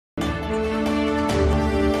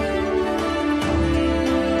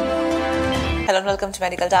Hello and welcome to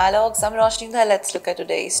Medical Dialogues. I'm Roshni. Let's look at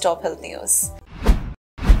today's top health news.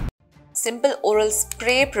 Simple oral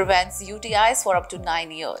spray prevents UTIs for up to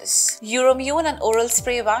 9 years. Uromune, an oral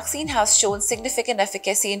spray vaccine, has shown significant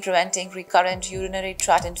efficacy in preventing recurrent urinary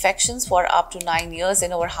tract infections for up to 9 years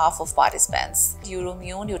in over half of participants.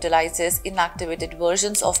 Uromune utilizes inactivated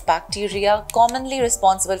versions of bacteria commonly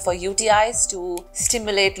responsible for UTIs to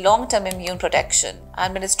stimulate long-term immune protection.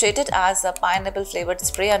 Administered as a pineapple-flavored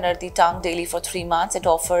spray under the tongue daily for 3 months, it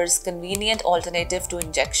offers convenient alternative to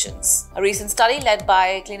injections. A recent study led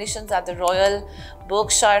by clinicians at the Royal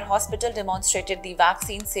Berkshire Hospital demonstrated the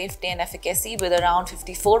vaccine's safety and efficacy, with around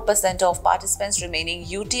 54% of participants remaining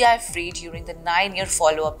UTI-free during the 9-year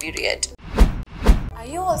follow-up period. Are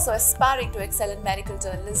you also aspiring to excel in medical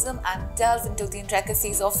journalism and delve into the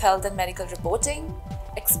intricacies of health and medical reporting?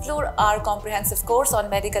 Explore our comprehensive course on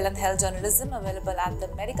medical and health journalism available at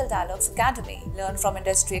the Medical Dialogues Academy. Learn from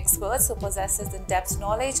industry experts who possesses in-depth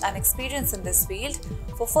knowledge and experience in this field.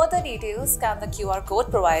 For further details, scan the QR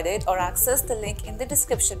code provided or access the link in the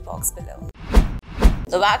description box below.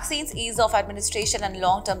 The vaccine's ease of administration and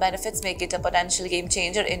long-term benefits make it a potential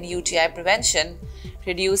game-changer in UTI prevention,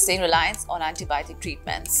 reducing reliance on antibiotic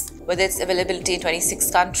treatments. With its availability in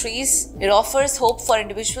 26 countries, it offers hope for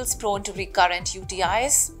individuals prone to recurrent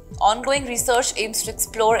UTIs. Ongoing research aims to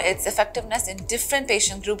explore its effectiveness in different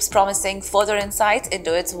patient groups, promising further insights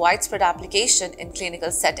into its widespread application in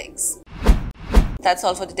clinical settings. That's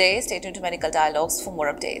all for today. Stay tuned to Medical Dialogues for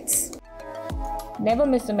more updates. Never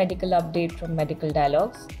miss a medical update from Medical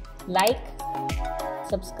Dialogues. Like,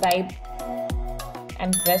 subscribe,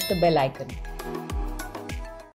 and press the bell icon.